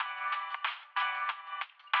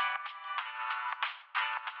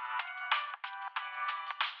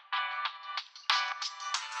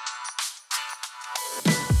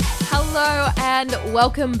Hello and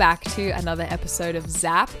welcome back to another episode of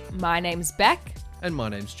Zap. My name's Beck. And my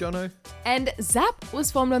name's Jono. And Zap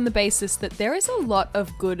was formed on the basis that there is a lot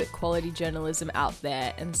of good quality journalism out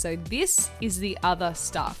there, and so this is the other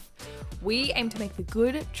stuff. We aim to make the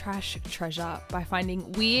good trash treasure by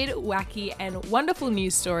finding weird, wacky, and wonderful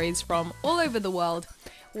news stories from all over the world.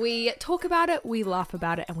 We talk about it, we laugh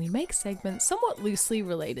about it, and we make segments somewhat loosely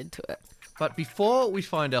related to it. But before we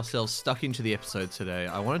find ourselves stuck into the episode today,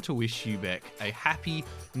 I wanted to wish you, Beck, a happy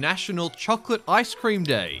National Chocolate Ice Cream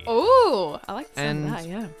Day. Oh, I like the sound of that,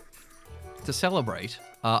 yeah. To celebrate,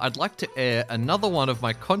 I'd like to air another one of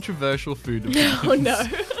my controversial food opinions. Oh no.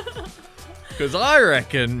 Because I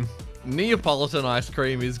reckon Neapolitan ice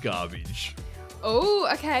cream is garbage. Oh,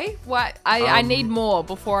 okay. What? I need more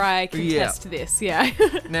before I contest this, yeah.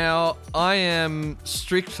 Now, I am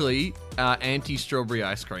strictly anti-strawberry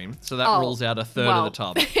ice cream, so that rules out a third of the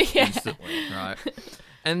tub instantly, right?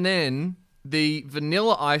 And then the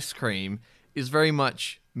vanilla ice cream is very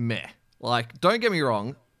much meh. Like, don't get me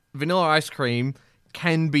wrong, vanilla ice cream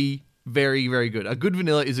can be very, very good. A good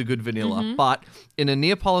vanilla is a good vanilla, but in a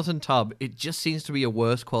Neapolitan tub, it just seems to be a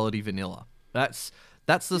worse quality vanilla. That's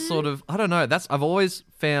the sort of, I don't know, I've always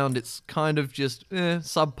found it's kind of just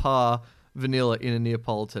subpar vanilla in a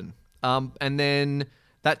Neapolitan. And then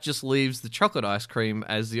that just leaves the chocolate ice cream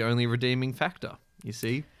as the only redeeming factor, you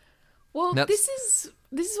see? Well, this is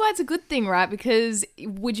why it's a good thing, right? Because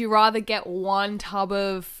would you rather get one tub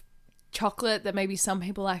of chocolate that maybe some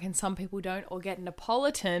people like and some people don't, or get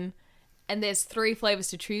Neapolitan and there's 3 flavors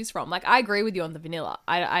to choose from? Like, I agree with you on the vanilla.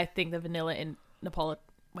 I think the vanilla in Neapolitan...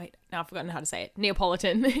 Wait, now I've forgotten how to say it.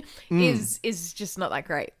 Neapolitan is just not that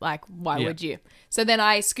great. Like, why would you? So then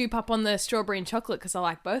I scoop up on the strawberry and chocolate because I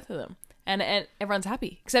like both of them. And everyone's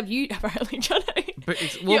happy. Except you, apparently, Johnny.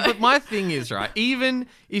 But my thing is, right, even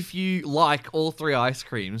if you like all 3 ice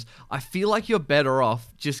creams, I feel like you're better off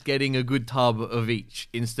just getting a good tub of each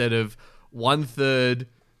instead of 1/3,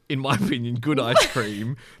 in my opinion, good ice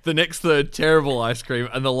cream, the next third terrible ice cream,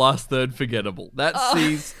 and the last third forgettable. That's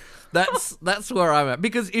where I'm at.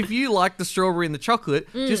 Because if you like the strawberry and the chocolate,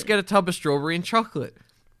 just get a tub of strawberry and chocolate.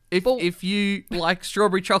 If you like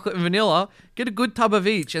strawberry, chocolate, and vanilla, get a good tub of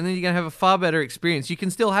each, and then you're gonna have a far better experience. You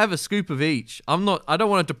can still have a scoop of each. I don't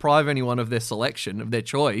want to deprive anyone of their selection, of their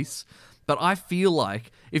choice, but I feel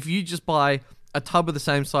like if you just buy a tub of the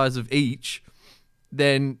same size of each,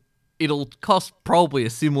 then it'll cost probably a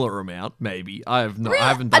similar amount, maybe. I haven't done any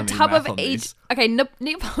math on this. A tub of each? Okay,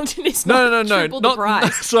 Neapolitan is not triple the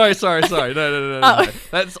price. Sorry. No.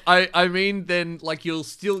 I mean, then, like, you'll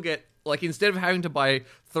still get, like, instead of having to buy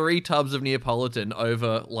 3 tubs of Neapolitan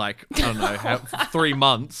over, like, I don't know, 3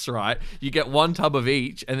 months, right? You get 1 tub of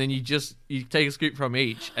each, and then you take a scoop from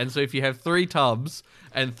each. And so if you have 3 tubs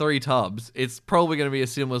and 3 tubs, it's probably going to be a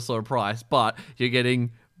similar sort of price, but you're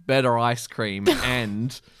getting better ice cream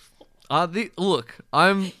and... Look,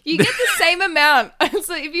 You get the same amount.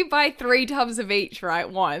 So if you buy 3 tubs of each, right,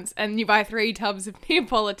 once, and you buy 3 tubs of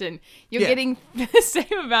Neapolitan, you're getting the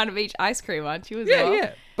same amount of each ice cream, aren't you, as well?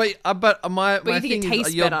 Yeah. But my you think thing it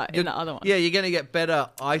tastes better in the other one. Yeah, you're going to get better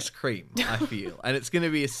ice cream, I feel. And it's going to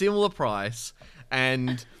be a similar price,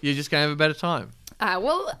 and you're just going to have a better time.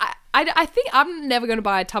 Well, I think I'm never going to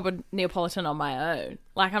buy a tub of Neapolitan on my own.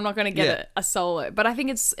 Like, I'm not going to get a solo. But I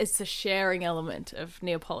think it's the sharing element of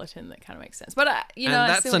Neapolitan that kind of makes sense. But, and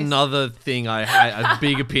that's another thing a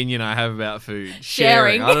big opinion I have about food.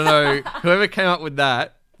 Sharing. I don't know. Whoever came up with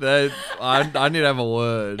that, I need to have a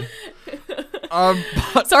word.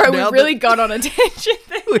 Sorry, we've really got on a tangent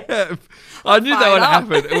there. We have. I knew that would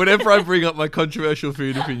happen. Whenever I bring up my controversial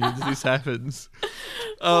food opinions, this happens.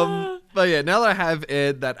 But yeah, now that I have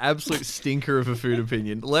aired that absolute stinker of a food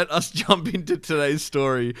opinion, let us jump into today's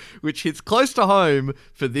story, which hits close to home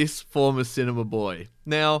for this former cinema boy.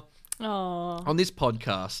 Now, on this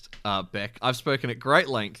podcast, Beck, I've spoken at great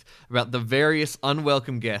length about the various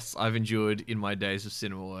unwelcome guests I've endured in my days of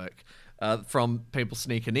cinema work, from people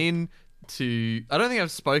sneaking in to, I don't think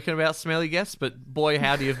I've spoken about smelly guests, but boy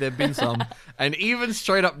howdy have there been some, and even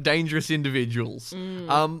straight up dangerous individuals.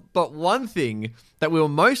 But one thing that we were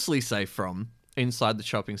mostly safe from inside the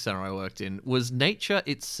shopping center I worked in was nature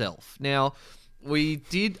itself. Now, I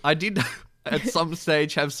did at some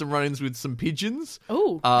stage have some run-ins with some pigeons.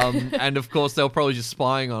 Oh. And of course they were probably just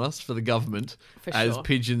spying on us for the government, as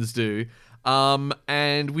pigeons do.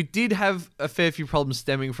 And we did have a fair few problems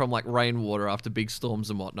stemming from, like, rainwater after big storms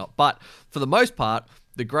and whatnot. But for the most part,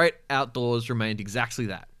 the great outdoors remained exactly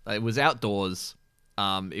that. It was outdoors.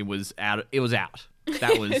 It was out.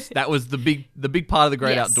 That was the big part of the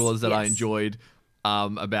great outdoors that I enjoyed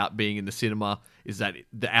about being in the cinema, is that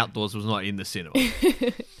the outdoors was not in the cinema.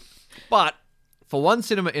 But for one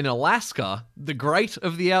cinema in Alaska, the great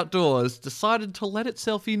of the outdoors decided to let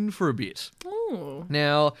itself in for a bit. Ooh.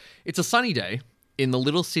 Now, it's a sunny day in the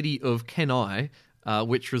little city of Kenai,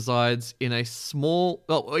 which resides in a small...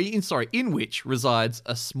 in which resides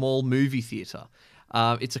a small movie theatre.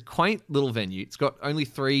 It's a quaint little venue. It's got only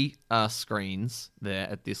 3 screens there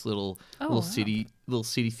at this little city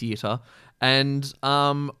theatre. And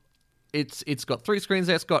it's got 3 screens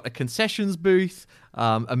there. It's got a concessions booth,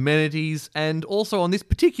 amenities, and also on this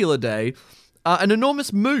particular day, an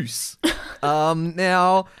enormous moose.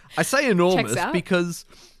 Now, I say enormous because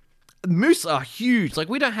moose are huge. Like,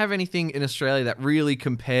 we don't have anything in Australia that really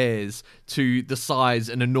compares to the size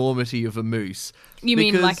and enormity of a moose. You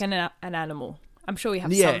mean like an animal? I'm sure we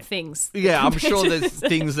have some things. Yeah, I'm sure there's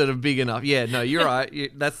things that are big enough. Yeah, no, you're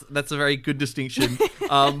right. That's a very good distinction.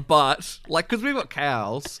 But, like, because we've got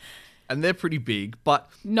cows, and they're pretty big, but...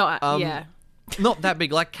 Not that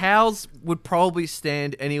big. Like, cows would probably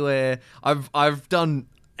stand anywhere... I've done...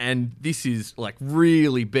 And this is like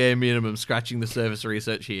really bare minimum scratching the surface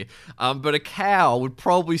research here. But a cow would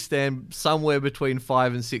probably stand somewhere between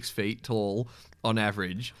 5 and 6 feet tall on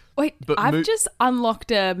average. Wait, but I've just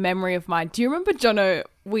unlocked a memory of mine. Do you remember, Jono,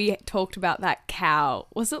 we talked about that cow?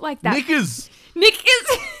 Was it like that? Knickers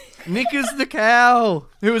Knickers the cow,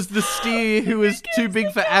 who was the steer who was too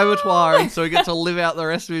big for abattoir, and so he got to live out the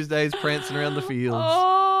rest of his days prancing around the fields.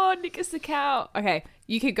 Oh, Knickers the cow. Okay,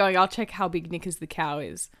 you keep going. I'll check how big Knickers the cow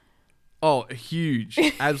is. Oh, huge.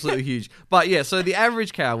 Absolutely huge. But yeah, so the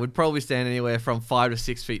average cow would probably stand anywhere from 5 to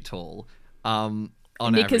 6 feet tall. On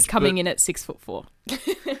Knickers average. coming in at 6'4".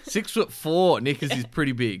 6'4". Knickers is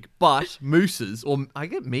pretty big. But mooses, or I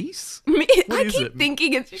get meese? I keep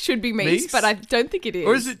thinking it should be meese, but I don't think it is.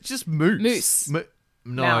 Or is it just moose? Moose.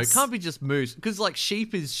 No, Mouse. It can't be just moose. Because like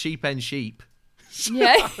sheep is sheep and sheep.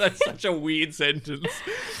 Yeah. That's such a weird sentence.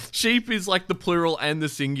 Sheep is like the plural and the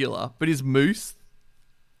singular. But is moose...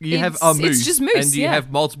 You have a moose, it's just moose, and you have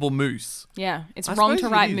multiple moose. Yeah, it's wrong to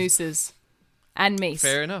write mooses and meese.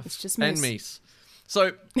 Fair enough. It's just moose. And meese.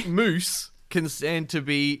 So moose can stand to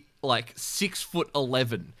be like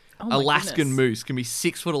 6'11". Alaskan goodness. moose can be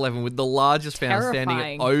 6'11", with the largest found standing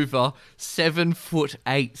at over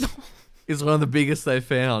 7'8". Is one of the biggest they've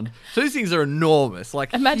found. So these things are enormous,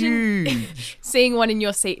 like Imagine huge. seeing one in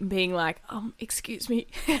your seat and being like, excuse me.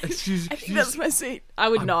 I think that's my seat. I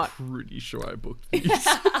would not. I'm pretty sure I booked these.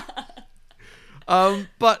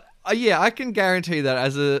 But yeah, I can guarantee that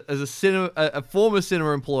as a former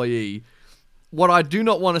cinema employee, what I do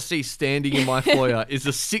not want to see standing in my foyer is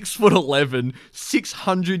a 6'11",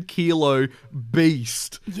 600 kilo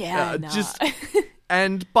beast. Yeah,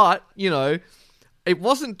 But you know, it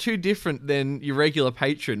wasn't too different than your regular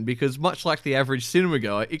patron, because much like the average cinema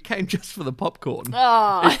goer, it came just for the popcorn.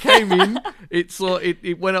 Oh. It came in,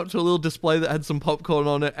 it went up to a little display that had some popcorn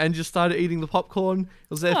on it and just started eating the popcorn. It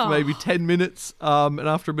was there for maybe 10 minutes, and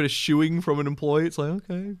after a bit of shooing from an employee, it's like,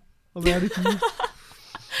 okay, I'm out of here.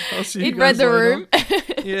 I'll see He'd read the room.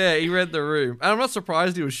 Yeah, he read the room. And I'm not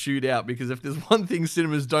surprised he was shooed out, because if there's one thing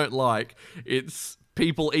cinemas don't like, it's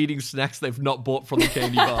people eating snacks they've not bought from the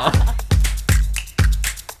candy bar.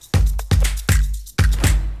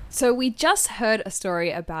 So we just heard a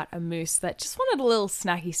story about a moose that just wanted a little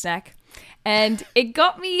snacky snack. And it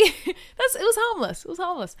got me... it was harmless. It was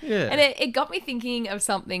harmless. Yeah. And it got me thinking of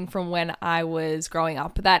something from when I was growing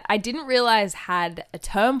up that I didn't realize had a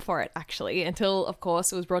term for it, actually, until, of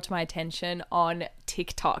course, it was brought to my attention on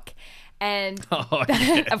TikTok. And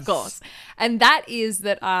of course. And that is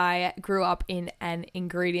that I grew up in an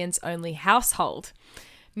ingredients-only household.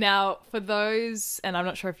 Now, for those, and I'm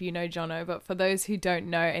not sure if you know, Jono, but for those who don't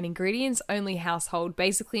know, an ingredients-only household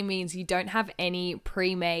basically means you don't have any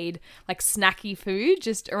pre-made, like, snacky food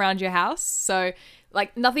just around your house. So,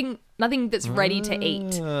 like, nothing that's ready to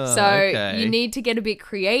eat. So, you need to get a bit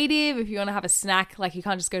creative if you want to have a snack. Like, you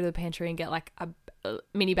can't just go to the pantry and get, like, a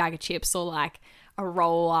mini bag of chips or, like, a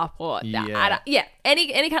roll up or any kind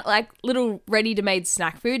of like little ready to made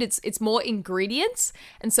snack food. It's more ingredients,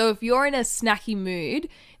 and so if you're in a snacky mood,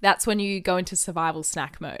 that's when you go into survival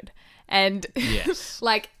snack mode. And yes.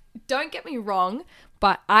 Like, don't get me wrong,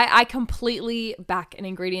 but I completely back an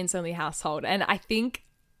ingredients only household, and I think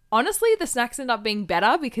honestly the snacks end up being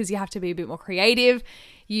better because you have to be a bit more creative.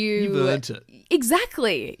 You've learned it.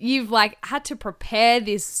 Exactly. You've like had to prepare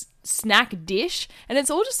this snack dish, and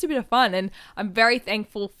it's all just a bit of fun. And I'm very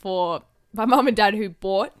thankful for my mum and dad who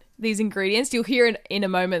bought these ingredients. You'll hear in a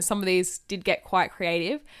moment some of these did get quite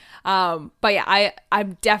creative, but yeah,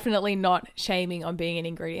 I'm definitely not shaming on being an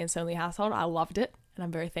ingredients only household. I loved it, and and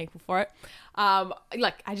I'm very thankful for it. I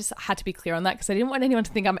just had to be clear on that because I didn't want anyone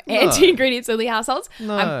to think I'm anti-ingredients only households.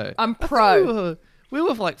 No. I'm pro. We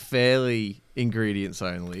were like fairly ingredients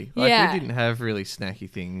only. Like we didn't have really snacky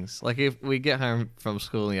things. Like if we get home from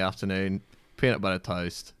school in the afternoon, peanut butter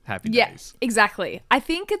toast, happy days. Exactly. I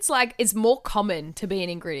think it's more common to be an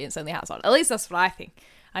ingredients only household. At least that's what I think.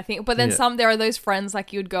 But then there are those friends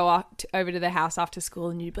like you'd go over to their house after school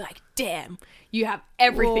and you'd be like, damn, you have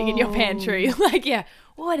everything in your pantry. Like,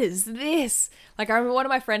 what is this? Like, I remember one of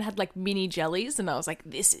my friends had like mini jellies and I was like,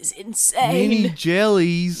 this is insane. Mini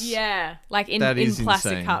jellies? Yeah. Like in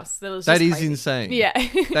plastic insane. cups. That is crazy. Insane. Yeah.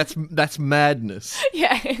 That's madness.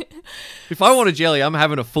 Yeah. If I want a jelly, I'm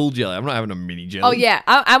having a full jelly. I'm not having a mini jelly. Oh, yeah.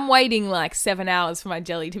 I'm waiting like 7 hours for my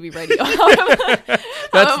jelly to be ready. That's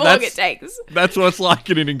how long it takes. That's what it's like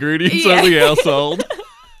in an ingredients only household.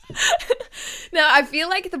 Now, I feel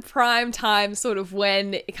like the prime time sort of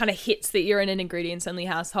when it kind of hits that you're in an ingredients only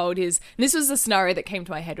household and this was the scenario that came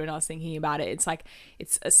to my head when I was thinking about it. It's like,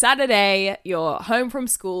 it's a Saturday, you're home from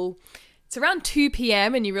school, it's around 2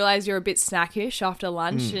 p.m. and you realize you're a bit snackish after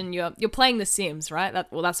lunch and you're playing The Sims, right?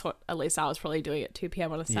 That's what at least I was probably doing at 2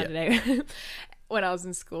 p.m. on a Saturday when I was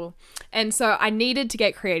in school. And so I needed to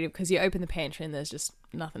get creative because you open the pantry and there's just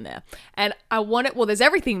nothing there. And there's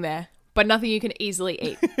everything there, but nothing you can easily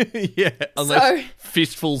eat. Yeah, unless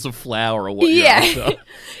fistfuls of flour or what you're after.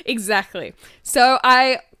 Exactly. So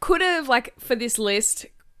I could have, like, for this list,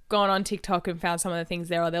 gone on TikTok and found some of the things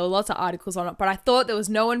there. There were lots of articles on it, but I thought there was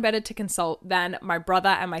no one better to consult than my brother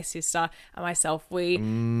and my sister and myself.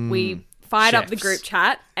 We fired up the group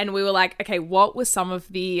chat and we were like, okay, what were some of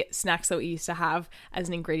the snacks that we used to have as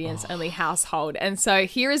an ingredients only household? And so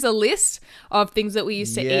here is a list of things that we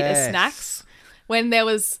used to eat as snacks. When there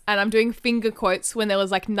was, and I'm doing finger quotes, when there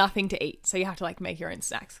was like nothing to eat. So you have to like make your own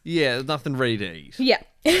snacks. Yeah, there's nothing ready to eat. Yeah.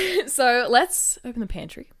 So let's open the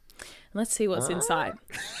pantry and let's see what's inside.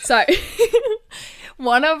 So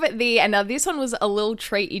now this one was a little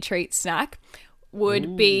treat snack,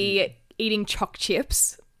 would be eating choc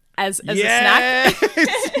chips as a snack.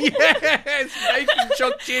 Yes, making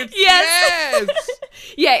choc chips. Yes.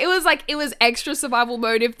 Yeah, it was extra survival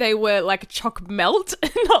mode if they were like choc melt,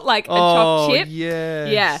 not like a choc chip.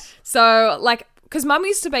 Yes. Yeah. So like, because Mum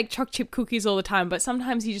used to bake choc chip cookies all the time, but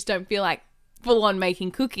sometimes you just don't feel like full on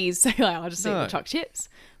making cookies. So like, I'll just eat the choc chips.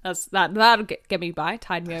 That'll get me by,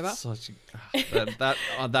 tide me over.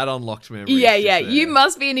 That unlocked memories. Yeah. You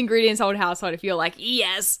must be an ingredients old household if you're like,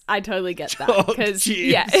 yes, I totally get that. Because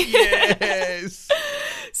yes.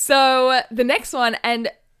 So the next one, and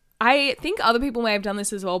I think other people may have done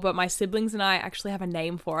this as well, but my siblings and I actually have a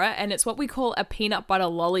name for it, and it's what we call a peanut butter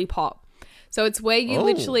lollipop. So it's where you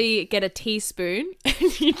literally get a teaspoon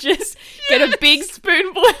and you just get a big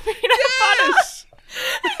spoonful of peanut butter.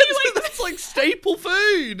 That's like staple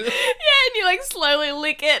food. Yeah, and you like slowly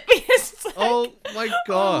lick it because it's like my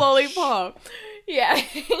gosh. a lollipop. Yeah.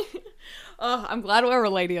 Oh, I'm glad we're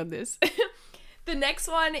relating on this. The next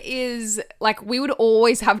one is like we would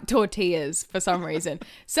always have tortillas for some reason.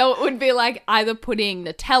 So it would be like either putting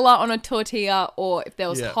Nutella on a tortilla or if there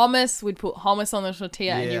was hummus, we'd put hummus on the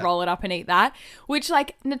tortilla and you roll it up and eat that. Which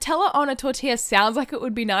like Nutella on a tortilla sounds like it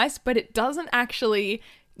would be nice, but it doesn't actually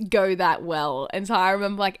go that well. And so I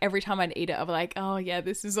remember like every time I'd eat it, I'd be like, oh yeah,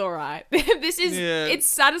 this is all right. It's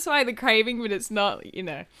satisfying the craving, but it's not,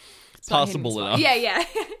 it's passable enough. Yeah.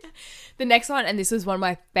 The next one, and this was one of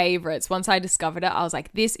my favorites. Once I discovered it, I was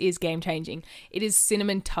like, this is game changing. It is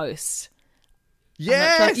cinnamon toast.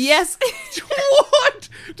 Yes. Yes. What?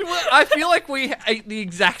 I feel like we ate the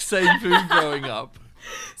exact same food growing up.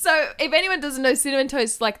 So if anyone doesn't know, cinnamon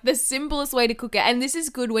toast is like the simplest way to cook it. And this is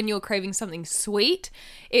good when you're craving something sweet.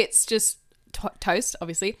 It's just toast,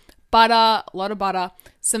 obviously. Butter, a lot of butter,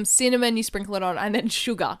 some cinnamon, you sprinkle it on, and then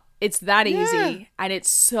sugar. It's that easy and it's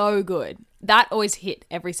so good. That always hit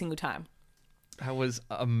every single time. That was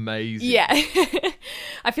amazing. Yeah.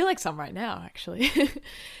 I feel like some right now, actually.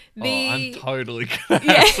 I'm totally going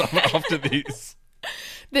to have some after this.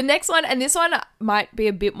 The next one, and this one might be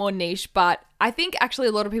a bit more niche, but I think actually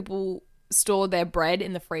a lot of people store their bread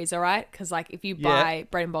in the freezer, right? Because like if you buy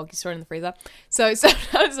bread in bulk, you store it in the freezer. So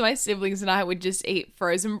sometimes my siblings and I would just eat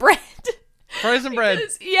frozen bread. Frozen bread.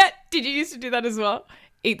 Did you used to do that as well?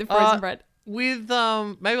 Eat the frozen bread? With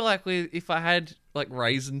maybe like if I had like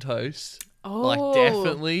raisin toast. Like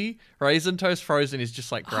definitely raisin toast frozen is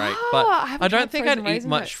just like great, but I don't think I'd eat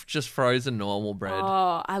much just frozen normal bread.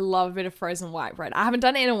 Oh, I love a bit of frozen white bread. I haven't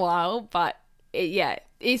done it in a while, but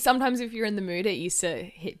sometimes if you're in the mood, it used to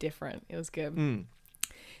hit different. It was good.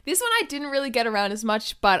 This one I didn't really get around as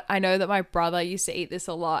much, but I know that my brother used to eat this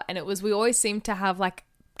a lot, and we always seemed to have like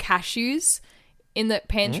cashews in the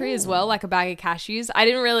pantry as well, like a bag of cashews.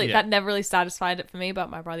 That never really satisfied it for me, but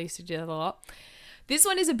my brother used to do that a lot. This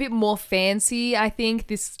one is a bit more fancy, I think.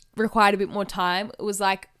 This required a bit more time. It was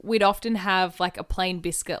like we'd often have like a plain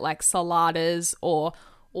biscuit, like saladas or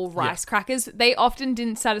rice crackers. They often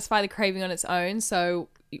didn't satisfy the craving on its own, so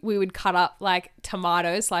we would cut up like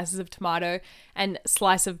slices of tomato and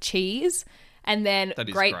slice of cheese, and then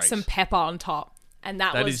grate great. Some pepper on top. And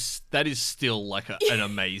that is still like an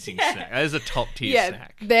amazing snack. That is a top tier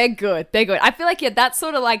snack. They're good. I feel like that's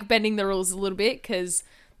sort of like bending the rules a little bit because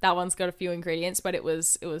that one's got a few ingredients, but it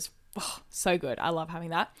was so good. I love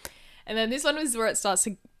having that. And then this one was where it starts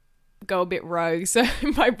to go a bit rogue. So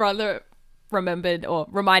my brother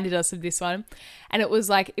reminded us of this one, and it was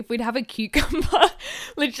like if we'd have a cucumber,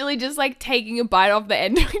 literally just like taking a bite off the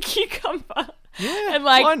end of a cucumber, and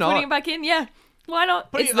like putting it back in. Yeah, why not?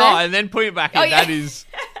 And then putting it back in. Yeah.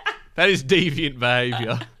 That is deviant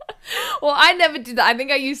behavior. Well, I never did that. I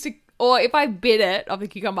think I used to, or if I bit it off the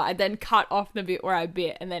cucumber, I'd then cut off the bit where I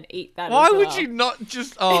bit and then eat that. Why would you not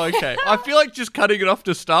just? Oh, okay. I feel like just cutting it off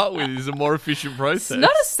to start with is a more efficient process. It's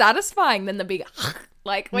not as satisfying than the big.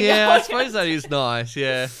 Like when I suppose that is nice.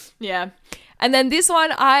 Yeah. Yeah. And then this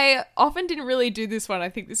one, I often didn't really do this one. I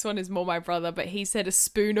think this one is more my brother, but he said a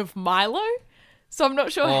spoon of Milo. So I'm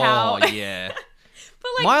not sure how. Oh, yeah. But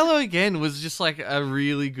like, Milo again was just like a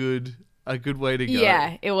good way to go.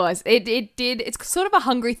 Yeah, it was. It's sort of a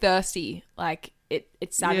hungry thirsty. Like it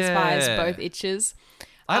satisfies both itches.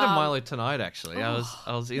 I had a Milo tonight actually. I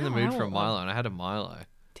was in the mood for a Milo and I had a Milo.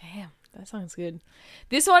 Damn. That sounds good.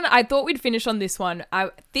 This one, I thought we'd finish on this one. I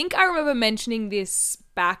think I remember mentioning this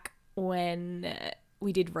back when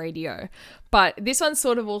we did radio. But this one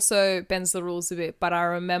sort of also bends the rules a bit. But I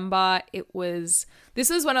remember this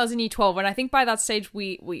was when I was in year 12. And I think by that stage,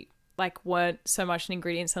 we like weren't so much an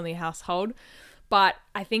ingredients only household. But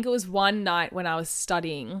I think it was one night when I was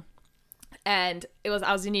studying. And I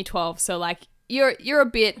was in year 12. So like you're a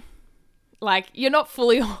bit... Like, you're not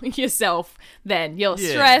fully yourself then. You're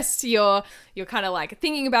stressed. You're kind of like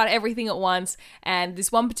thinking about everything at once. And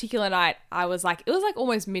this one particular night, it was like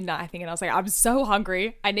almost midnight, I think. And I was like, I'm so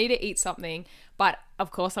hungry. I need to eat something. But of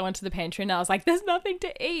course, I went to the pantry and I was like, there's nothing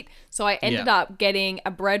to eat. So I ended up getting a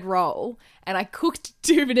bread roll and I cooked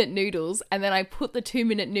 2-minute noodles. And then I put the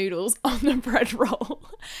 2-minute noodles on the bread roll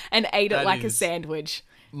and ate it like a sandwich.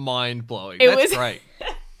 Mind blowing. That's great.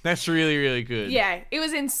 That's really, really good. Yeah, it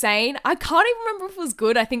was insane. I can't even remember if it was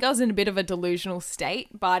good. I think I was in a bit of a delusional state,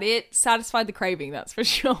 but it satisfied the craving, that's for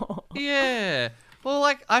sure. Yeah. Well,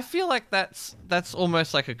 like, I feel like that's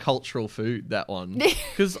almost like a cultural food, that one.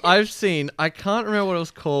 Because I can't remember what it was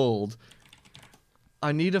called.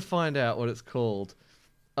 I need to find out what it's called.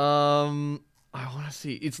 I want to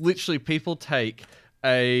see. It's literally people take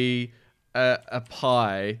a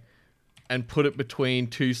pie and put it between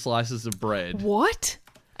 2 slices of bread. What?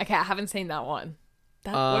 Okay, I haven't seen that one.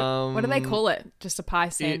 What do they call it? Just a pie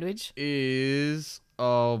sandwich? It is...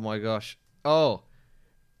 Oh, my gosh. Oh.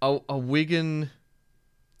 A Wigan...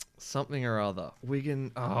 Something or other.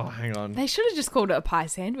 Wigan... Oh, hang on. They should have just called it a pie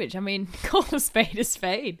sandwich. I mean, call a spade a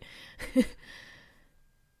spade.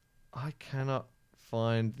 I cannot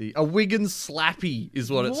find the... A Wigan Slappy is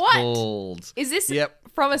what it's called. Is this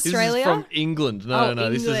from Australia? This is from England. No.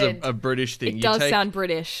 England. This is a British thing. It does sound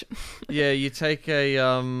British. Yeah, you take a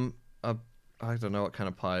I don't know what kind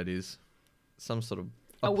of pie it is. Some sort of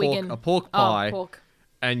a pork pie. Oh, pork.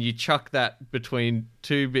 And you chuck that between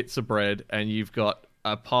 2 bits of bread and you've got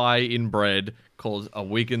a pie in bread called a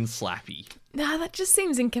Wigan Slappy. No, that just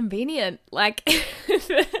seems inconvenient. Like,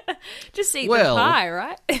 just eat the pie,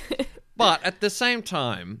 right? But at the same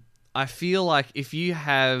time, I feel like if you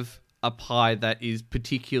have a pie that is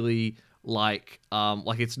particularly like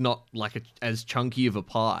it's not like as chunky of a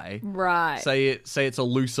pie, right? Say it's a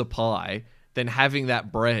looser pie, then having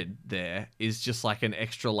that bread there is just like an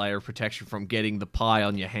extra layer of protection from getting the pie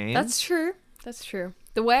on your hands. That's true.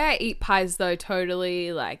 The way I eat pies, though,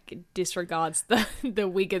 totally like disregards the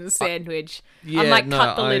Wigan sandwich. I'm like,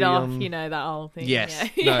 cut the lid off, that whole thing. Yes.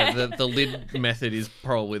 Yeah. No, the lid method is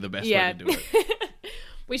probably the best way to do it.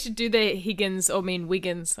 We should do the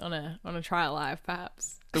Wiggins on a trial live,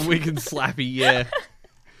 perhaps. The Wigan Slappy, yeah.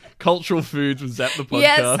 Cultural Foods was at the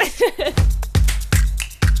podcast. Yes.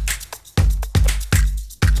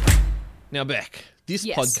 Now, Beck, this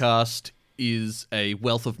podcast is a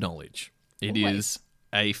wealth of knowledge. It is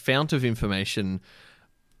a fount of information.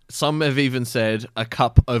 Some have even said a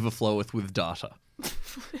cup overfloweth with data.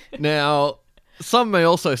 Now, some may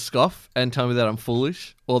also scoff and tell me that I'm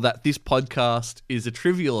foolish or that this podcast is a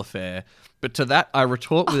trivial affair. But to that, I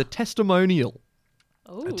retort with a testimonial.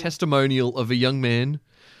 Ooh. A testimonial of a young man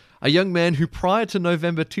A young man who prior to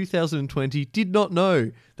November 2020 did not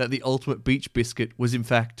know that the ultimate beach biscuit was in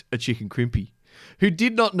fact a chicken crimpy. Who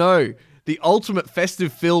did not know the ultimate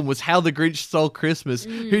festive film was How the Grinch Stole Christmas.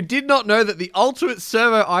 Who did not know that the ultimate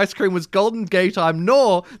servo ice cream was Golden Gay Time,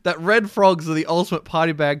 nor that red frogs are the ultimate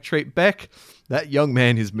party bag treat. Beck, that young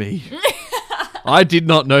man is me. I did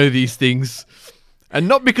not know these things. And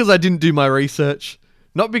not because I didn't do my research.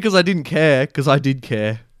 Not because I didn't care, because I did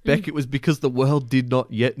care. Beck, it was because the world did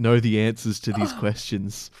not yet know the answers to these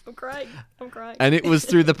questions. I'm crying. And it was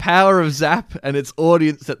through the power of Zap and its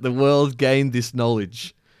audience that the world gained this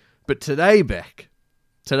knowledge. But today, Beck,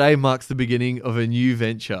 today marks the beginning of a new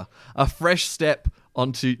venture, a fresh step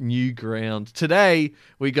onto new ground. Today,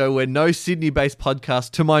 we go where no Sydney-based podcast,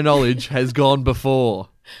 to my knowledge, has gone before.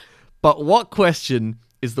 But what question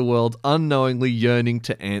is the world unknowingly yearning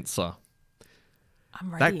to answer?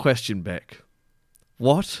 I'm ready. That question, Beck.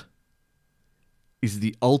 What is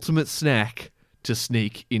the ultimate snack to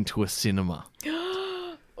sneak into a cinema?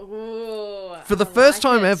 Ooh, For the first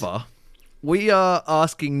time ever, we are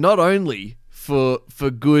asking not only for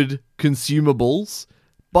good consumables,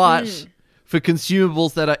 but for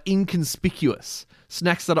consumables that are inconspicuous.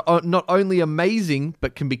 Snacks that are not only amazing,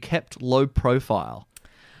 but can be kept low profile.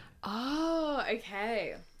 Oh,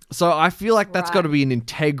 okay. So I feel like that's got to be an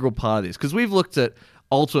integral part of this, because we've looked at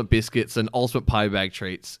ultimate biscuits and ultimate pie bag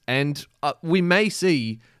treats, and we may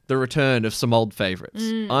see the return of some old favorites.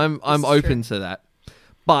 I'm open to that,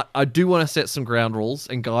 but I do want to set some ground rules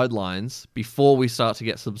and guidelines before we start to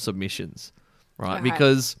get some submissions, right? Okay.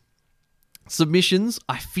 Because submissions,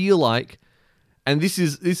 I feel like, and this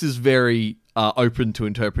is very open to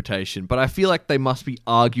interpretation, but I feel like they must be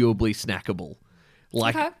arguably snackable.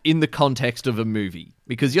 Like in the context of a movie,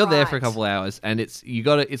 because you're there for a couple hours, and it's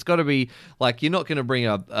got to be like, you're not going to bring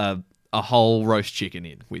a whole roast chicken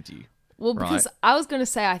in with you. Well, because I was going to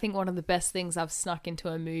say, I think one of the best things I've snuck into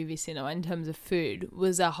a movie cinema in terms of food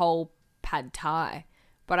was a whole pad thai,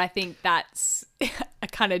 but I think that's a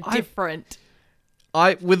kind of different.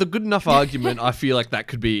 With a good enough argument, I feel like that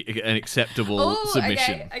could be an acceptable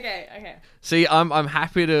submission. Okay. See, I'm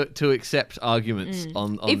happy to accept arguments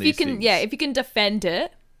on if these you can, things. yeah, if you can defend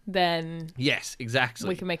it, then yes, exactly,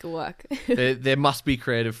 we can make it work. there must be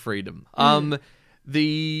creative freedom. Not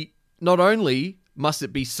only must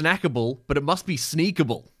it be snackable, but it must be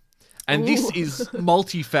sneakable. And this is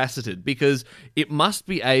multifaceted, because it must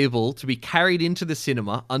be able to be carried into the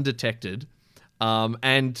cinema undetected.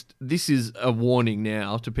 And this is a warning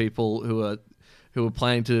now to people who are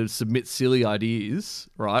planning to submit silly ideas,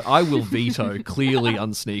 right? I will veto clearly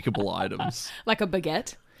unsneakable items. Like a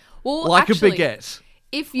baguette? Well, like actually, a baguette.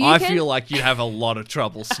 I feel like you have a lot of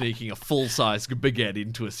trouble sneaking a full-size baguette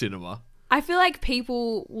into a cinema. I feel like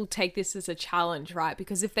people will take this as a challenge, right?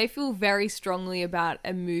 Because if they feel very strongly about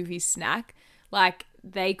a movie snack, like,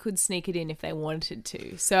 they could sneak it in if they wanted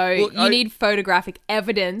to. So you need photographic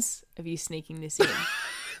evidence of you sneaking this in.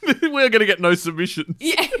 We're going to get no submissions.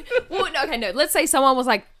 Yeah. Well, no. Let's say someone was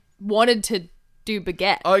like, wanted to do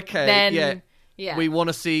baguette. Okay. Then, yeah. We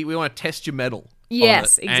want to test your mettle.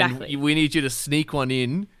 Yes, exactly. And we need you to sneak one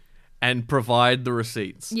in and provide the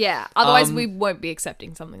receipts. Yeah. Otherwise, we won't be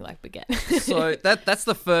accepting something like baguette. So that's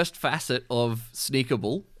the first facet of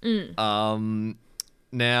sneakable.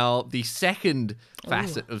 Now, the second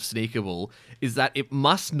facet of sneakable is that it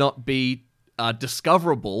must not be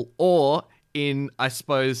discoverable or, in, I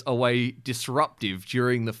suppose, a way disruptive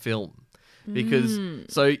during the film. Because,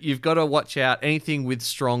 so you've got to watch out anything with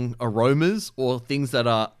strong aromas or things that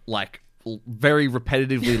are, like, very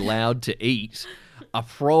repetitively loud to eat are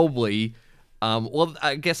probably,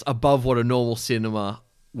 I guess above what a normal cinema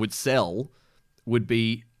would sell, would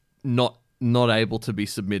be not able to be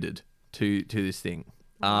submitted to this thing.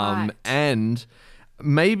 And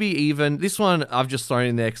maybe even this one I've just thrown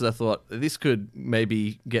in there because I thought this could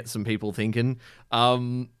maybe get some people thinking.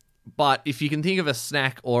 But if you can think of a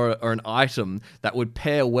snack or an item that would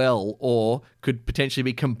pair well or could potentially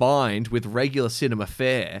be combined with regular cinema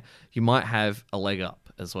fare, you might have a leg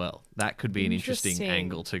up as well. That could be an interesting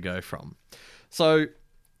angle to go from. So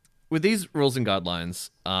with these rules and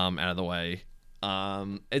guidelines out of the way,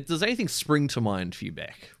 does anything spring to mind for you,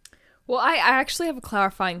 Beck? Well, I actually have a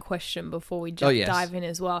clarifying question before we dive in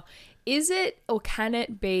as well. Is it or can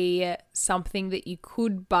it be something that you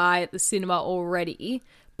could buy at the cinema already,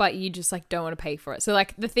 but you just like don't want to pay for it? So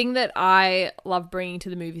like the thing that I love bringing to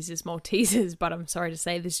the movies is Maltesers, but I'm sorry to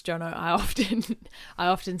say this, Jono, I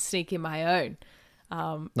often sneak in my own.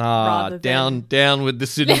 Down with the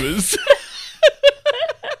cinemas.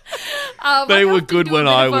 They were good when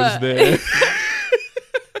I was there.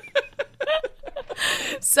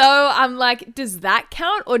 So So I'm like, does that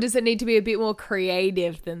count, or does it need to be a bit more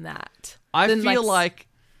creative than that? I feel like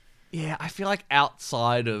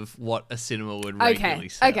outside of what a cinema would regularly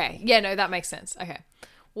sell. Okay. Yeah, no, that makes sense. Okay.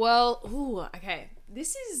 Well, okay.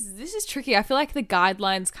 This is tricky. I feel like the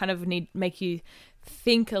guidelines kind of make you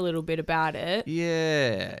think a little bit about it.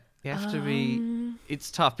 Yeah. You have to be... It's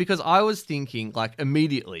tough because I was thinking, like,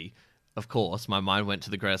 immediately, of course, my mind went to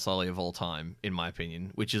the greatest lolly of all time, in my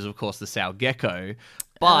opinion, which is, of course, the sour gecko.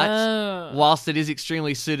 But whilst it is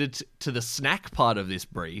extremely suited to the snack part of this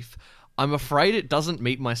brief, I'm afraid it doesn't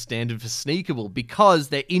meet my standard for sneakable because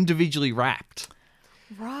they're individually wrapped.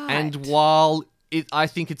 Right. And while I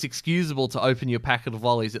think it's excusable to open your packet of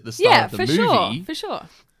lollies at the start of the movie... for sure.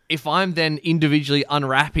 If I'm then individually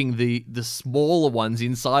unwrapping the smaller ones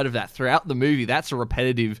inside of that throughout the movie, that's a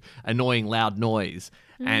repetitive, annoying, loud noise.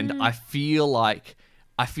 And I feel like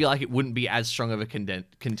it wouldn't be as strong of a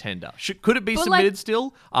contender. Could it be submitted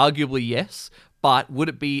still? Arguably, yes. But would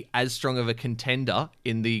it be as strong of a contender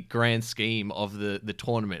in the grand scheme of the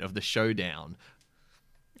tournament, of the showdown?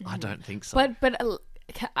 I don't think so. But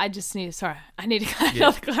I just need I need to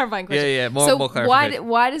another clarifying question. Yeah, more clarification.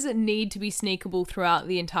 Why does it need to be sneakable throughout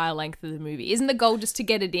the entire length of the movie? Isn't the goal just to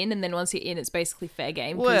get it in, and then once you're in, it's basically fair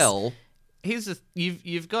game? Well,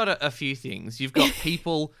 you've got a few things. You've got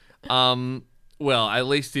people, well, at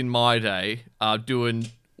least in my day, doing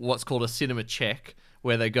what's called a cinema check,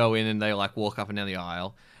 where they go in and they like walk up and down the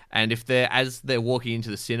aisle, and if as they're walking into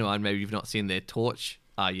the cinema, and maybe you've not seen their torch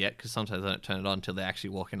yet, because sometimes they don't turn it on until they're actually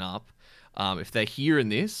walking up. If they're hearing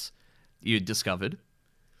this, you discovered,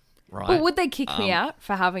 right? But would they kick me out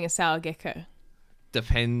for having a sour gecko?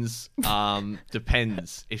 Depends.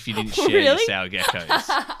 Depends if you didn't share your sour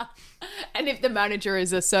geckos. And if the manager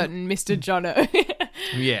is a certain Mr. Jono.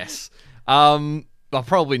 Yes. Well,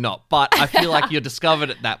 probably not. But I feel like you're discovered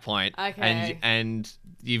at that point. Okay. And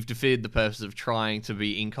you've defeated the purpose of trying to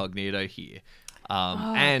be incognito here.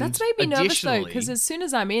 And that's made me nervous though, because as soon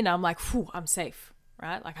as I'm in, I'm like, phew, I'm safe.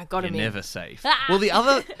 Right? Like I got him in. You're never safe. Well, the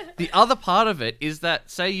other part of it is that,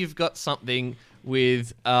 say you've got something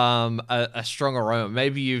with a strong aroma.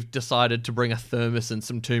 Maybe you've decided to bring a thermos and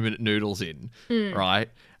some 2-minute noodles in, right?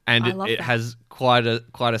 And it has quite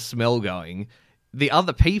a smell going. The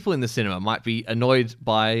other people in the cinema might be annoyed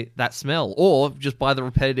by that smell or just by the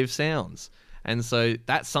repetitive sounds. And so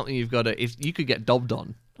that's something you've got to... If you could get dobbed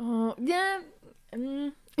on. Yeah.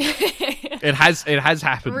 It has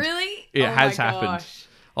happened. Really? It has happened.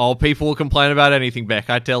 Oh, people will complain about anything, Beck,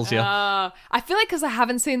 I tells you. I feel like because I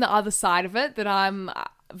haven't seen the other side of it that I'm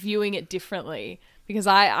viewing it differently, because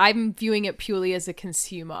I'm viewing it purely as a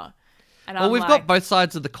consumer. And well, we've got both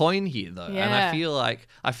sides of the coin here, though, yeah. And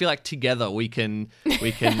I feel like together we can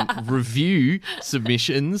review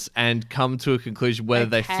submissions and come to a conclusion whether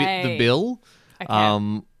they fit the bill,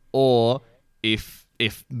 or if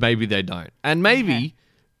maybe they don't, and maybe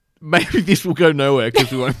this will go nowhere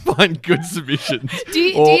because we won't find good submissions, do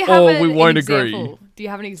you have we won't agree. Do you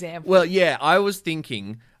have an example? Well, yeah, I was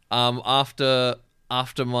thinking after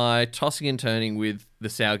my tossing and turning with the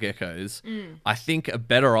sour geckos, I think a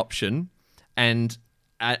better option and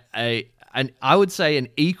I would say an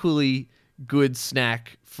equally good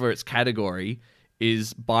snack for its category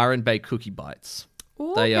is Byron Bay Cookie Bites.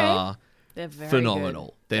 Ooh, They're very phenomenal.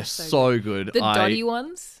 Good. They're so good. The dotty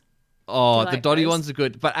ones? Oh, the dotty ones are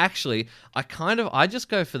good. But actually, I just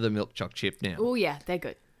go for the milk choc chip now. Oh, yeah, they're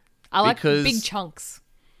good. I like big chunks.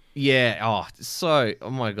 Yeah. Oh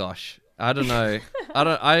my gosh. I don't know.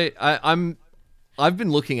 I've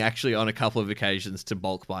been looking actually on a couple of occasions to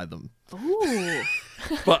bulk buy them. Ooh.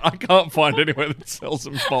 But I can't find anywhere that sells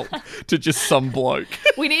them bulk to just some bloke.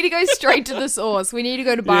 We need to go straight to the source. We need to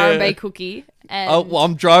go to Byron Bay Cookie. And... well,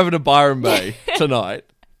 I'm driving to Byron Bay tonight.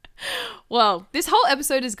 Well, this whole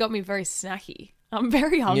episode has got me very snacky. I'm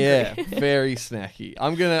very hungry. Yeah, very snacky.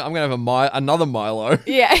 I'm gonna have another Milo.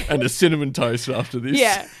 Yeah. And a cinnamon toast after this.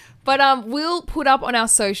 Yeah. But we'll put up on our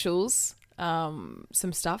socials some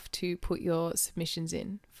stuff to put your submissions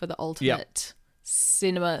in for the ultimate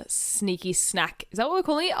cinema sneaky snack. Is that what we're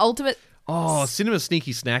calling it? Ultimate. Oh, cinema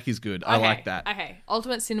sneaky snack is good. I like that. Okay.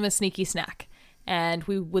 Ultimate cinema sneaky snack. And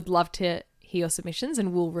we would love to hear your submissions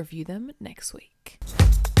and we'll review them next week.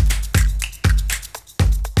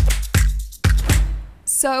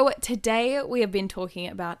 So today we have been talking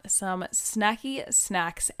about some snacky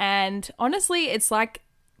snacks, and honestly, it's like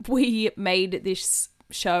we made this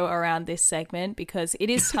show around this segment because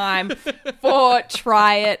it is time for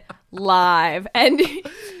Try It Live. And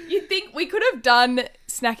you think we could have done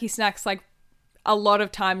snacky snacks like a lot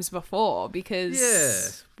of times before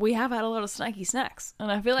because we have had a lot of snacky snacks.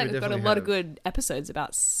 And I feel like we've got a lot of good episodes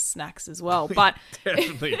about snacks as well. But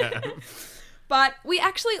Definitely have. But we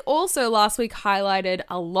actually also last week highlighted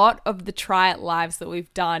a lot of the Try It Lives that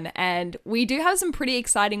we've done, and we do have some pretty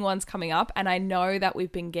exciting ones coming up, and I know that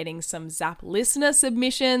we've been getting some Zap listener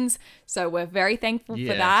submissions, so we're very thankful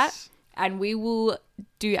for that, and we will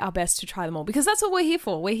do our best to try them all, because that's what we're here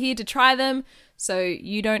for. We're here to try them, so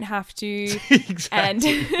you don't have to.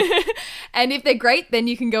 Exactly. And if they're great, then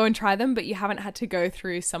you can go and try them, but you haven't had to go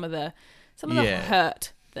through some of the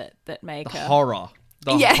hurt that may occur. Horror.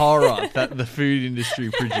 The horror that the food industry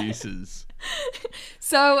produces.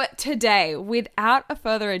 So today, without a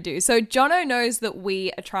further ado, so Jono knows that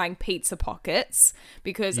we are trying pizza pockets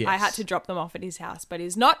because I had to drop them off at his house, but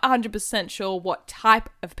he's not 100% sure what type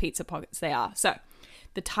of pizza pockets they are. So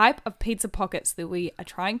the type of pizza pockets that we are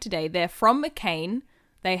trying today, they're from McCain.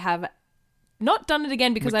 They have not done it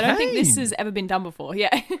again because I don't think this has ever been done before.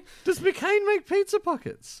 Yeah. Does McCain make pizza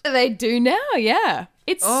pockets? They do now, yeah.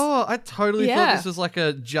 I totally thought this was like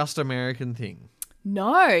a just American thing.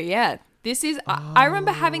 No, yeah. This is, I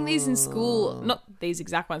remember having these in school, not these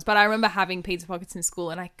exact ones, but I remember having pizza pockets in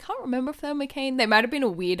school, and I can't remember if they were McCain. They might have been a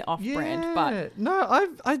weird off-brand, but... No,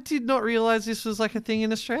 I did not realise this was like a thing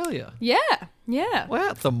in Australia. Yeah, yeah.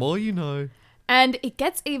 Wow, the more you know. And it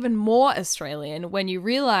gets even more Australian when you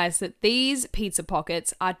realise that these pizza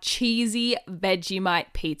pockets are cheesy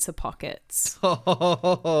Vegemite pizza pockets.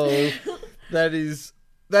 Oh, that is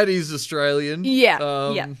Australian.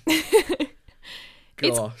 Yeah, yeah.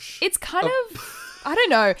 Gosh. It's kind of, I don't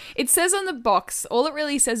know. It says on the box, all it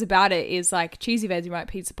really says about it is like cheesy Vegemite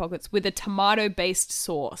pizza pockets with a tomato-based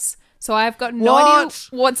sauce. So I've got no idea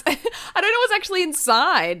what's, I don't know what's actually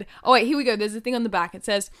inside. Oh wait, here we go. There's a thing on the back. It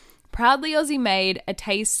says, proudly Aussie made, a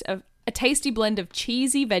tasty blend of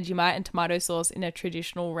cheesy Vegemite and tomato sauce in a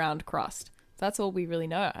traditional round crust. That's all we really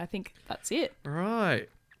know. I think that's it. Right.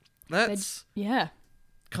 That's yeah.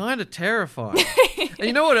 Kind of terrifying. And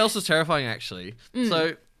you know what else is terrifying actually?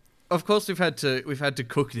 So of course we've had to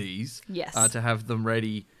cook these to have them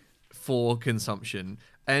ready for consumption.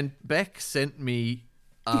 And Beck sent me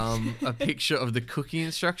a picture of the cooking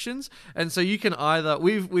instructions, and so you can either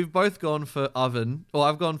we've both gone for oven, or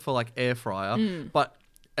I've gone for like air fryer,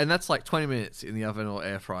 and that's like 20 minutes in the oven or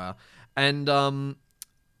air fryer, and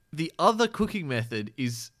the other cooking method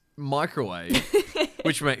is microwave,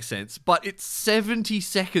 which makes sense, but it's 70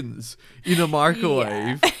 seconds in a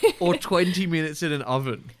microwave or 20 minutes in an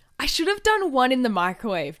oven. I should have done one in the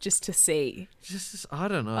microwave just to see. I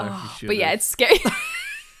don't know if you should. But yeah, it's scary.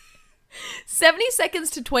 70 seconds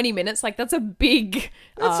to 20 minutes, like that's a big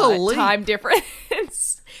time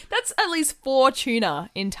difference. That's at least 4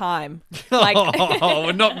 tuna in time. Like,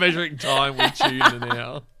 we're not measuring time with tuna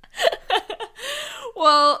now.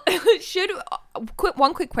 Well,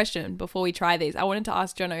 one quick question before we try these. I wanted to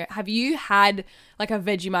ask Jono, have you had like a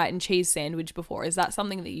Vegemite and cheese sandwich before? Is that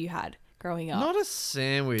something that you had growing up? Not a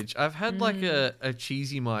sandwich. I've had like a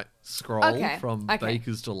cheesy mite scroll from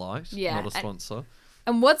Baker's Delight. Yeah. Not a sponsor.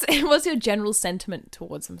 And what's your general sentiment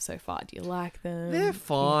towards them so far? Do you like them? They're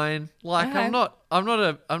fine. Like I'm not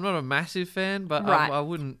a massive fan, but I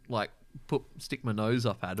wouldn't like stick my nose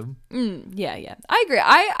up at them. Yeah. I agree.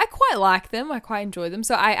 I quite like them. I quite enjoy them.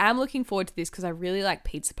 So I am looking forward to this because I really like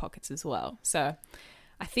pizza pockets as well. So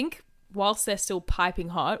I think whilst they're still piping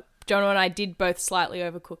hot, John and I did both slightly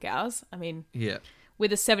overcook ours. I mean,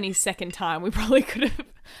 with a 70-second time, we probably could have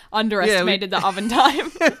underestimated the oven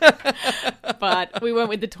time. But we went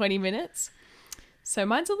with the 20 minutes. So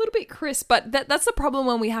mine's a little bit crisp, but that's the problem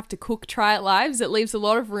when we have to cook Try It Lives. It leaves a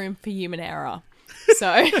lot of room for human error.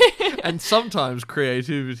 So and sometimes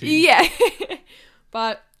creativity. Yeah.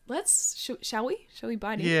 But shall we? Shall we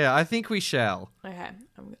bite in? Yeah, I think we shall. Okay,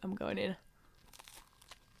 I'm going in.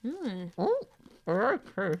 Oh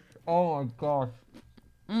my gosh.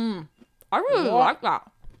 I really like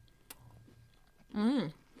that.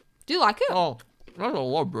 Do you like it? Oh, that's a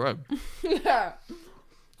lot of bread. Yeah.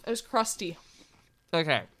 It's crusty.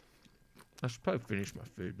 Okay. I should probably finish my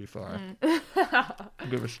food before I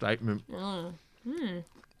give a statement. Oh,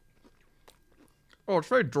 it's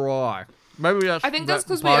very dry. Maybe that's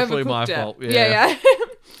because we partially overcooked my it. fault. Yeah.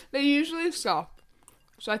 They're usually soft.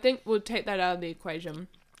 So I think we'll take that out of the equation.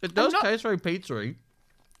 It does taste very pizza-y.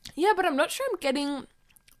 Yeah, but I'm not sure I'm getting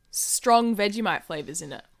strong Vegemite flavours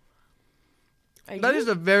in it. That is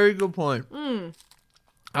a very good point.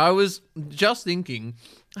 I was just thinking,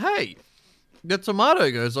 hey, the tomato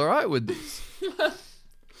goes all right with this.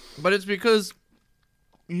 But it's because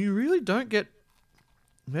you really don't get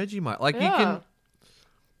Vegemite. Like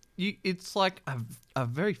it's like a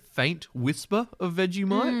very faint whisper of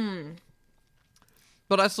Vegemite.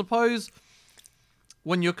 But I suppose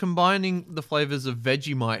when you're combining the flavors of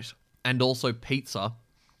Vegemite and also pizza,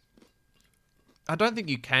 I don't think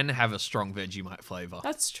you can have a strong Vegemite flavor.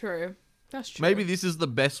 That's true. That's true. Maybe this is the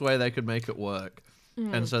best way they could make it work.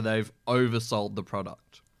 And so they've oversold the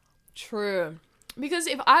product. True. Because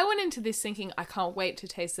if I went into this thinking, I can't wait to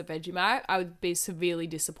taste the Vegemite, I would be severely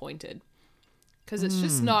disappointed. Because it's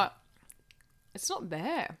just not... It's not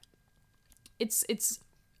there. It's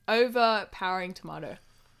overpowering tomato.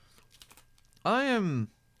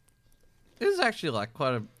 This is actually like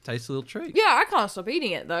quite a tasty little treat. Yeah, I can't stop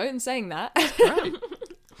eating it though, in saying that. Right.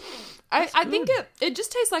 I think it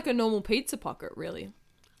just tastes like a normal pizza pocket, really.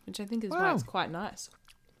 Which I think is why it's quite nice.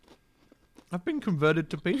 I've been converted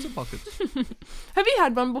to pizza pockets. Have you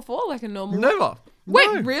had one before? Like a normal one? Never.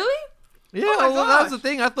 Wait, No. really? Yeah, Oh my well, that's gosh. the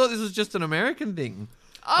thing. I thought this was just an American thing.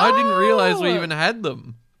 I didn't realize we Oh. even had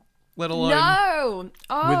them, let alone No.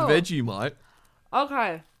 Oh. with Vegemite.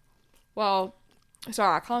 Okay. Well,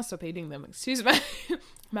 sorry, I can't stop eating them. Excuse me.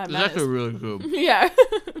 Mad It's manners. actually really good. Yeah.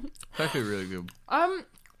 It's actually really good. Well,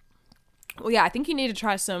 yeah, I think you need to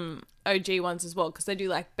try some OG ones as well because they do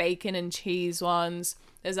like bacon and cheese ones.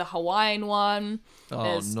 There's a Hawaiian one. Oh,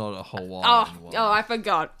 There's... not a Hawaiian one. Oh, I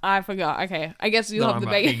forgot. Okay. I guess you'll No, have the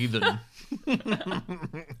I'm a bacon. heathen.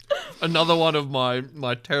 Another one of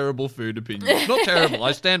my terrible food opinions. Not terrible.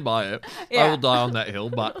 I stand by it. Yeah. I will die on that hill,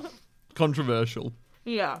 but controversial.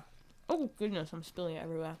 Yeah. Oh, goodness. I'm spilling it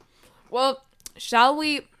everywhere. Well, shall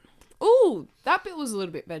we... Ooh, that bit was a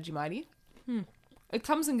little bit Vegemite-y. It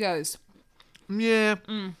comes and goes. Yeah.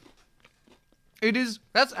 It is.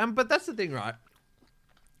 But that's the thing, right?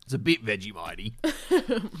 It's a bit Vegemite-y.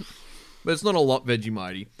 But it's not a lot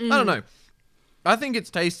Vegemite-y. I don't know. I think it's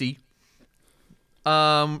tasty.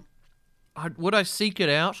 Would I seek it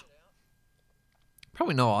out?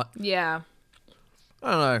 Probably not. Yeah.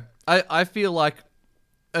 I don't know. I feel like,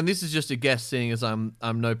 and this is just a guess, seeing as I'm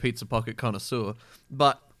no pizza pocket connoisseur,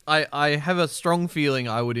 but I have a strong feeling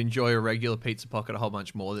I would enjoy a regular pizza pocket a whole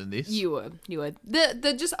bunch more than this. You would.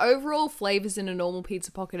 The just overall flavors in a normal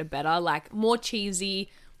pizza pocket are better. Like more cheesy,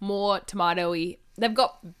 more tomatoey. They've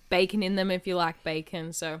got bacon in them if you like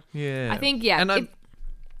bacon. So Yeah. I think And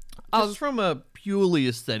just from a purely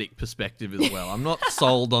aesthetic perspective as well, I'm not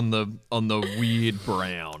sold on the weird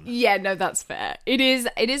brown. yeah, no, that's fair. It is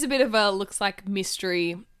a bit of a looks like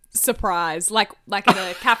mystery surprise, like in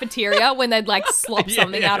a cafeteria when they'd like slop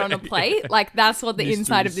something out on a plate. Like that's what the Mystery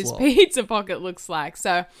inside of this slop. pizza pocket looks like.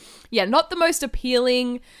 So yeah, not the most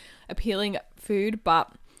appealing food,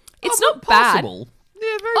 but it's not bad. Possible.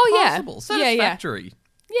 Yeah, very possible. Yeah, Satisfactory.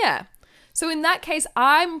 Yeah. So in that case,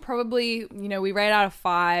 I'm probably, we rate out of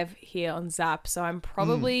 5 here on Zap. So I'm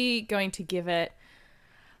probably going to give it,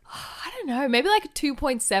 I don't know, maybe like a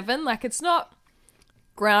 2.7. Like it's not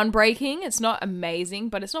groundbreaking. It's not amazing,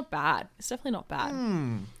 but it's not bad. It's definitely not bad.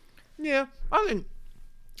 Yeah, I think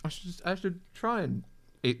I should try and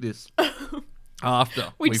eat this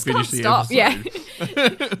after we just finish can't the stop.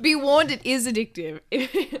 episode. Yeah. Be warned, it is addictive.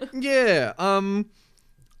 Yeah.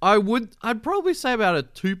 I'd probably say about a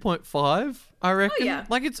 2.5, I reckon. yeah.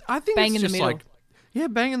 Like I think Bang it's in the just middle. like, yeah,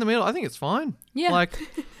 bang in the middle. I think it's fine. Yeah. Like,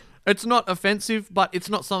 it's not offensive, but it's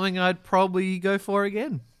not something I'd probably go for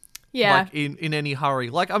again. Yeah. Like in any hurry.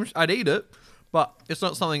 Like I'd eat it, but it's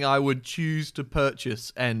not something I would choose to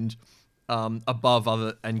purchase and consume above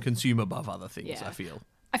other things. Yeah. I feel.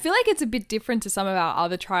 I feel like it's a bit different to some of our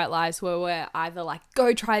other Try It Lives where we're either like,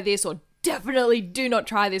 go try this or definitely do not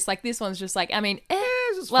try this. Like this one's just like, I mean,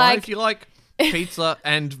 It's fine if you like pizza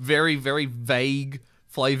and very, very vague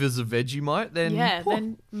flavors of Vegemite. Then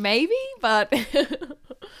then maybe, but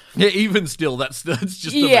yeah, even still, that's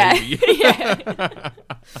just a yeah, baby. yeah.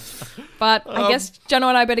 But I guess Jono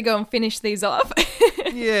and I better go and finish these off.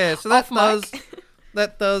 Yeah, so that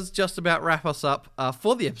does just about wrap us up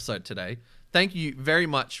for the episode today. Thank you very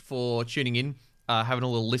much for tuning in, having a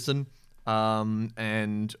little listen,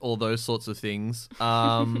 and all those sorts of things.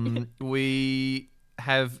 We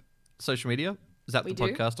have social media. Is that We the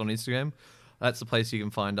do. podcast on Instagram? That's the place you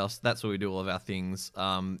can find us. That's where we do all of our things.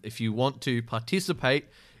 If you want to participate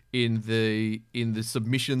in the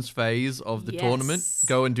submissions phase of the tournament, Yes.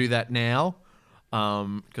 go and do that now,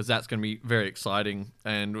 because that's going to be very exciting,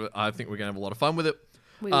 and I think we're going to have a lot of fun with it.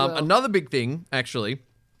 We will. Another big thing, actually,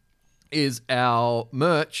 is our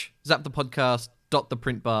merch,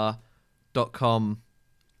 zapthepodcast.theprintbar.com.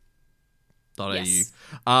 Yes.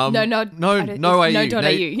 No, No, no, I don't- no, it's AU.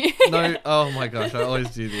 no.au. No, oh my gosh, I always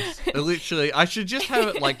do this. Literally, I should just have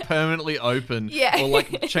it like permanently open, Yeah. or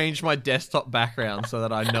like change my desktop background so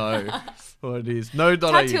that I know what it is. No.au.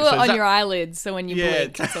 Tattoo it So on your eyelids so when you Yeah.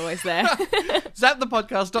 blink, it's always there.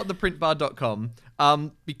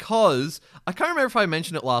 zapthepodcast.theprintbar.com, because I can't remember if I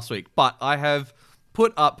mentioned it last week, but I have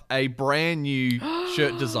put up a brand new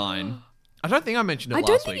shirt design. I don't think I mentioned it I last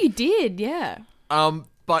don't think week. you did, yeah.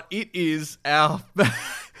 But it is our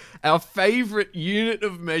our favorite unit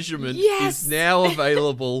of measurement Yes. is now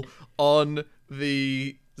available on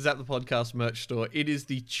the Zap the Podcast merch store. It is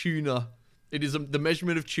the tuna. It is the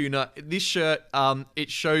measurement of tuna. This shirt, it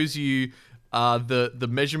shows you the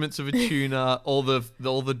measurements of a tuna, all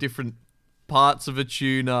the different parts of a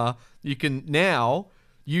tuna.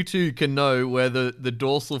 You too can know where the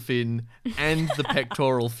dorsal fin and the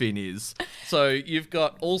pectoral fin is. So you've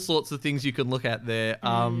got all sorts of things you can look at there.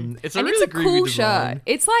 It's a really groovy cool design. shirt.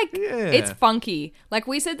 It's like, Yeah. it's funky. Like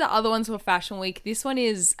we said, the other ones were Fashion Week. This one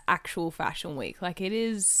is actual Fashion Week. Like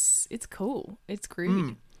it's cool. It's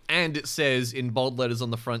groovy. And it says in bold letters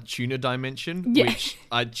on the front, tuna dimension, Yeah. which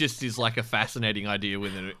just is like a fascinating idea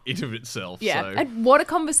within it of itself. Yeah. So. And what a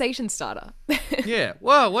conversation starter. Yeah.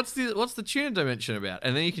 Well, what's the tuna dimension about?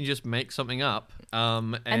 And then you can just make something up.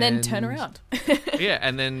 And then turn around. Yeah,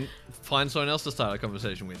 and then find someone else to start a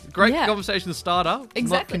conversation with. Great Yeah. conversation starter,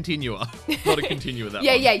 Exactly. not continuer. Not a continuer, that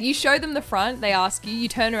Yeah, one. yeah. You show them the front, they ask you, you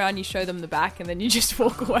turn around, you show them the back, and then you just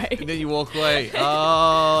walk away. And then you walk away.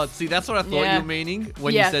 Oh, see, that's what I thought Yeah. you were meaning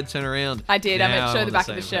when Yeah. you said turn around. I did. I Now meant show on the back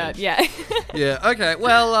of the same shirt. page. Yeah. Yeah, okay.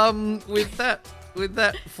 Well, with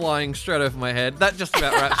that flying straight over my head, that just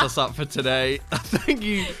about wraps us up for today. Thank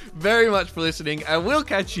you very much for listening, and we'll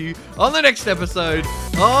catch you on the next episode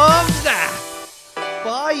of Zap.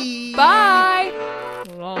 Bye. Bye.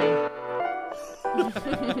 Long.